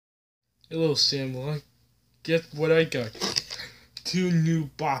Hello, Samuel. Guess what I got? 2 new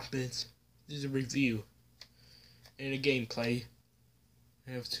boppets. This is a review and a gameplay.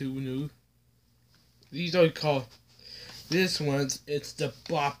 I have 2 new. These are called. This one's it's the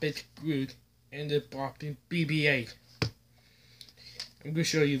Boppet Groot and the Boppet BB-8. I'm gonna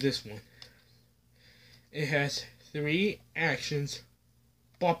show you this one. It has 3 actions.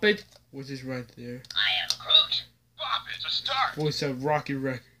 Boppet, which is right there. I am Groot. Boppet, to start. Voice of Rocky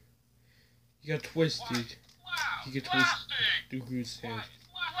Wreck. You got Twisted. Wow, You get blasting. Twisted. Do Groot's head.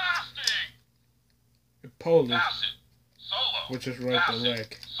 Blasting. And Polish, Pass it. Solo. which is right Pass the it.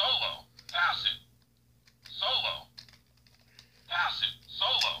 leg. Solo. Pass it. Solo. Pass it.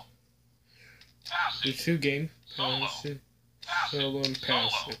 Solo. Pass There's it. 2 games. Solo. Pass it. Pass Solo it. and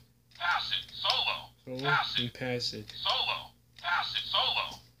pass Solo. it. Pass it. Solo. Solo Pass and it. pass it. Solo. Pass it.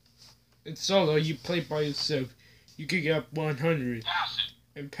 Solo. In solo, you play by yourself. You can get up 100. Pass it.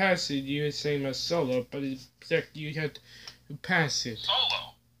 And pass it, you the same as solo, but you have to pass it.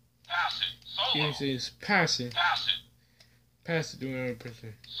 Solo. Pass it. Solo. Yours is pass it. Pass it. Pass it to 100%.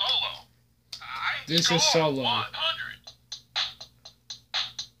 Solo. This score is solo. 100.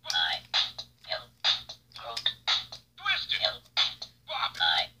 I am Groot. Twist it. Bop it.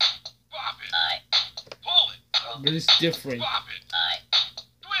 I Bop it. Pull Pull it. But it's different. Bop it.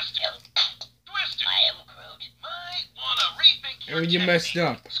 Twist it. Twist it. I am Groot. Might wanna rethink your And when you technique. messed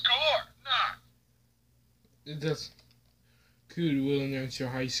up, Score. Nah. it does. Cool will announce your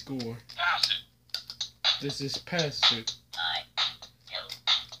high score. Pass it. This is pass it. I am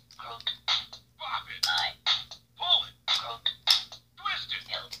Groot. Bop it. I Pull it. Groot. Twist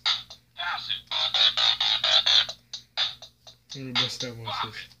it. Pass it. And the best that was Bop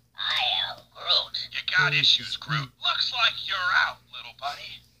this. it. I am Groot. You got issues, Groot. Looks like you're out, little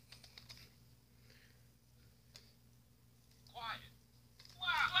buddy. Quiet.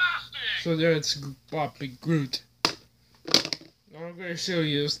 Blasting. So there's Boppet Groot. Now I'm gonna show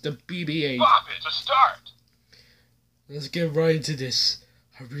you is the BB-8. Bop it to start. Let's get right into this.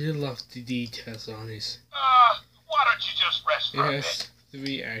 I really love the details on this. Why don't you just rest It for a has bit?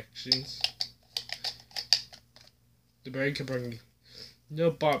 3 actions. The breaker button.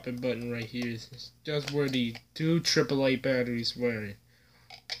 No bopping button right here. It's just where the 2 AAA batteries were.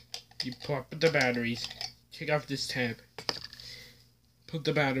 You pop the batteries. Take off this tab. Put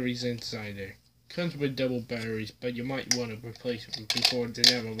the batteries inside there. Comes with double batteries, but you might want to replace them before the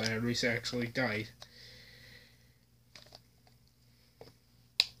double batteries actually die.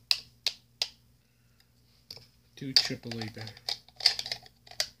 Two AAA batteries.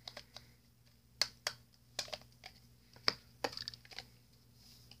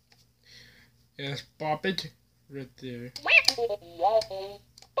 Yes, Boppet, right there.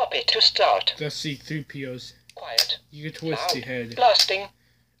 Boppet to start. That's C-3PO's. Quiet. You can twist the head Blasting.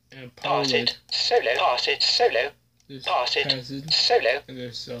 and Pass pull it. it. Solo. Pass it. Solo. There's Pass it. passage, Solo. and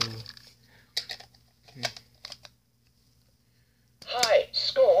there's solo. High.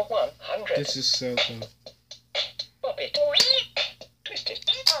 Score 100. This is solo. Boppet. Twist it.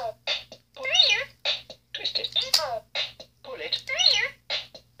 Pull. Twist it. Pull it.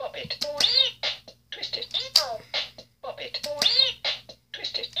 Boppet. Twist it. Boppet. Twist it. Twist it. Boppet. Pull it.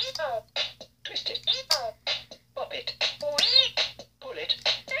 Twist it. Pull it. Twist it.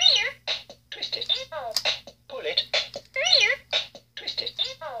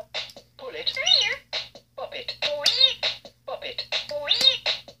 Pull it. Boppet. Boppet. Boppet.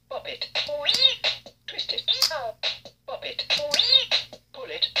 Twist it. Boppet. Pull it.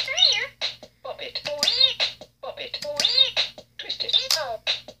 Boppet. Boppet. Twist it.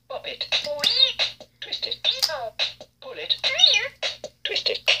 Boppet. Twist it. Pull it. Twist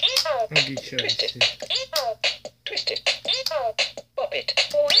it. I'll get you Twist it. this. Twist it. Boppet.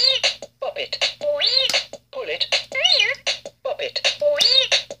 Boppet. Pull it. Boppet.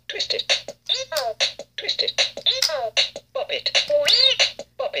 Twist it. Twist it. Boppet.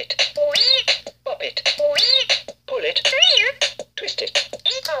 Boppet. Boppet. Pull it. Twist it.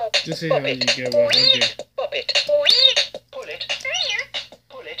 This is how you get 100. Boppet. Pull it. Pull it.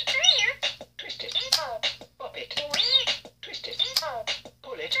 Twist it. Boppet. Twist it.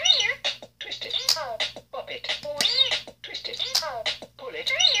 Pull it. Twist it. Boppet. Twist it. Pull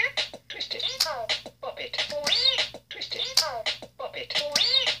it. Twist it. Boppet. Twist it. Boppet.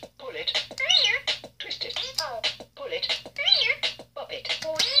 Pull it. Twist it. Pull it. Boppet.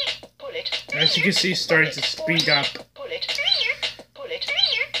 Pull it. As you can see, it's starting to speed up. Pull it. Pull it.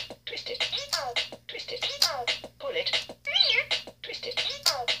 Twist it. Twist it. Pull it. Twist it. Pull it. Boppet. Pull it. Twist it.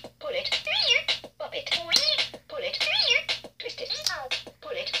 Pull it.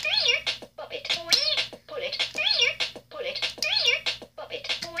 Boppet. Pull it. Pull it. Boppet.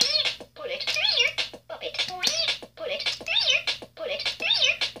 Pull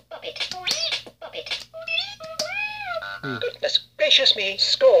Gracious me,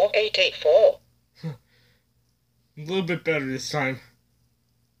 score 884. A little bit better this time.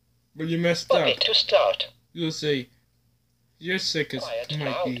 But you messed Bop up. it to start. You'll say, you're sick as Quiet, might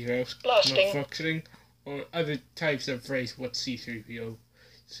loud, be house blasting. malfunctioning, or other types of phrase what C3PO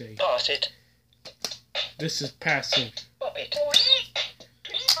say. Pass it. This is passive. Bop it.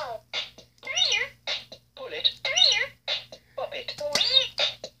 Pull it. Bop it.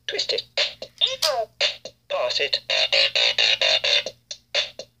 Twist it. Pass it.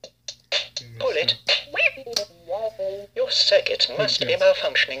 Pull it. Your circuits must be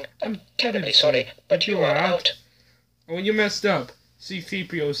malfunctioning. I'm terribly sorry, but you are out. And when you messed up,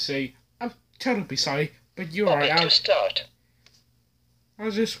 C3PO say, I'm terribly sorry, but you are Bop it to out. start.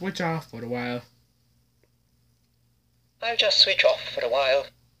 I'll just switch off for a while. I'll just switch off for a while.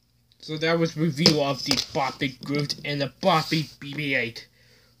 So that was review of the Boppy Groot and the Boppy BB-8.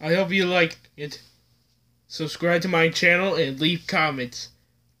 I hope you liked it. Subscribe to my channel and leave comments.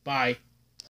 Bye.